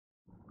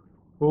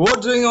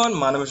What's going on?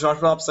 My name is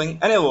Rashprap Singh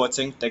and you're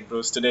watching Tech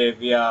Bros. Today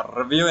we are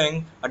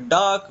reviewing a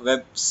dark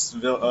web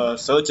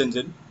search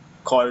engine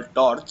called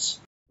Torch.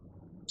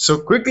 So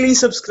quickly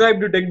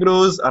subscribe to Tech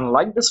Bros and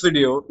like this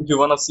video if you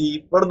wanna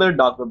see further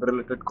dark web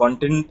related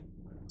content.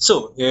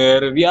 So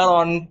here we are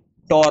on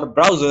Tor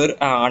browser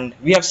and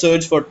we have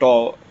searched for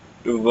Tor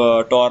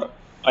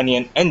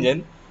Onion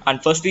Engine,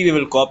 and firstly we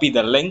will copy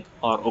the link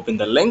or open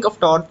the link of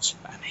Torch,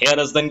 and here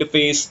is the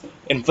interface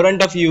in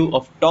front of you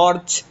of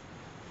Torch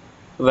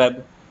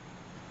web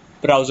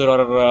browser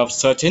or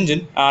search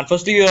engine. And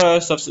firstly you are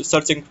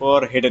searching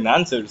for hidden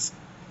answers.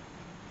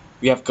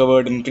 We have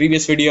covered in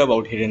previous video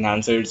about hidden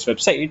answers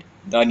website,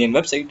 the Onion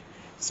website.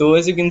 So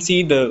as you can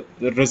see, the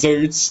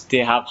results, they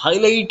have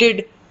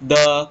highlighted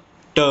the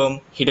term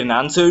hidden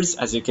answers,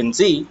 as you can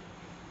see.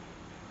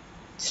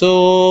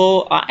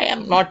 So I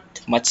am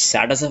not much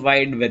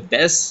satisfied with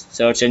this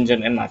search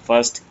engine in my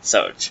first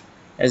search.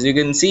 As you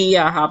can see,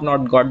 I have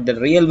not got the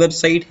real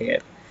website here.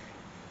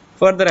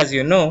 Further, as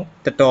you know,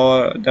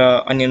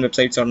 the Onion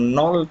websites are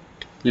not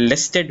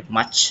listed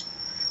much.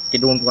 They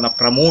don't want to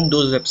promote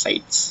those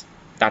websites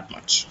that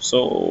much.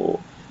 So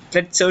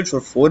let's search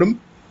for forum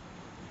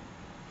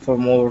for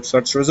more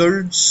search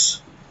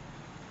results.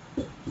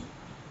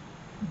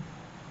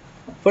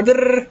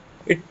 Further,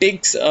 it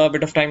takes a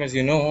bit of time, as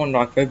you know, on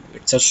dark web.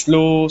 It's a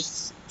slow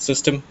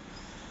system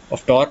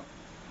of Tor.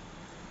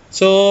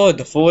 So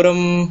the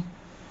forum,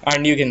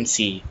 and you can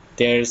see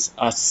there's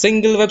a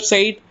single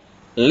website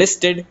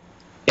listed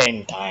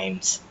 10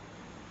 times.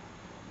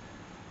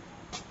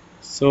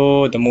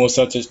 So the most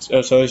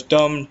search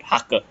term,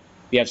 hacker.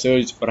 We have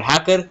searched for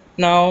hacker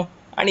now,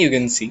 and you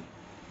can see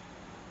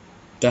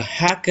the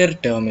hacker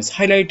term is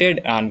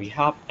highlighted, and we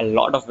have a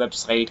lot of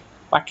website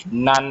but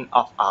none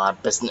of our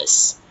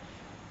business.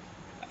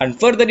 And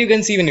further, you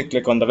can see when you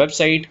click on the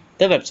website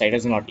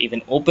is not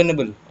even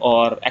openable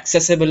or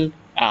accessible,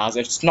 as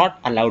it's not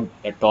allowed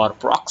by the Tor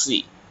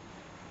proxy.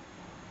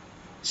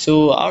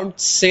 So I would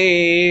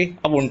say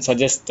I won't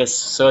suggest this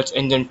search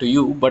engine to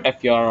you, but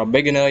if you are a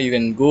beginner, you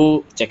can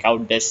go check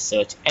out this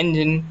search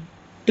engine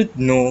to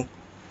know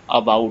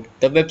about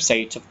the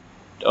websites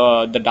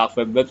of the dark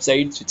web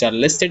websites which are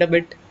listed a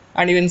bit.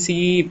 And you can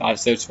see I've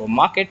searched for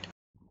market.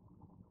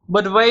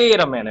 But wait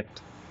a minute,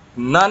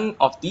 none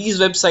of these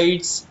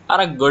websites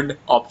are a good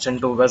option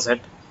to visit.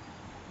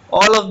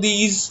 All of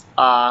these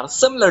are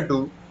similar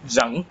to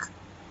junk,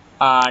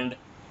 and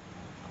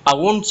I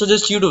won't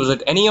suggest you to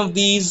visit any of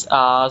these,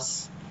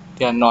 as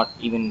they are not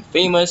even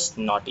famous,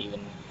 not even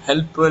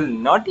helpful,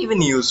 not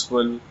even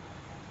useful.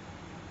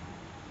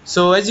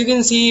 So as you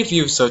can see, if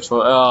you search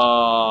for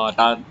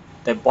the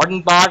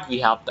important part, we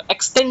have the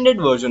extended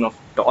version of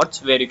Torch,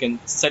 where you can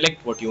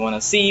select what you want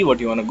to see, what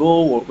you want to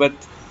go with.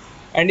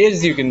 And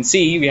as you can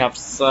see, we have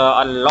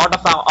a lot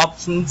of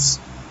options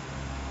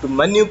to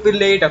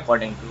manipulate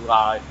according to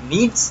our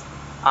needs.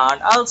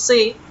 And I'll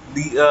say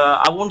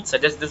I won't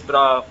suggest this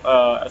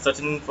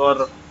searching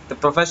for the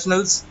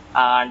professionals,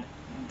 and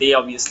they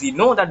obviously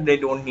know that they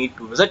don't need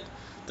to visit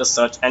the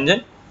search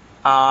engine.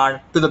 And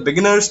to the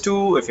beginners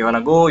too, if you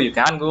wanna go, you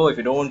can go. If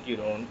you don't, you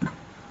don't.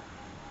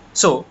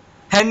 So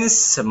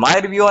hence my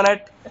review on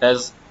it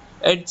is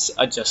it's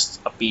just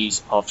a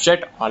piece of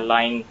shit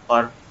online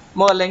or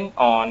mulling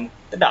on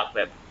the dark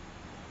web.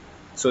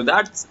 So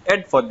that's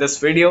it for this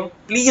video.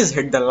 Please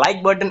hit the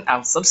like button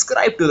and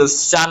subscribe to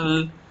this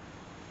channel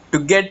to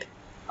get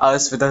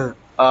us with a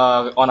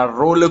on a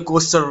roller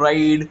coaster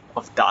ride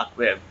of dark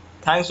web.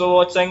 Thanks for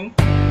watching.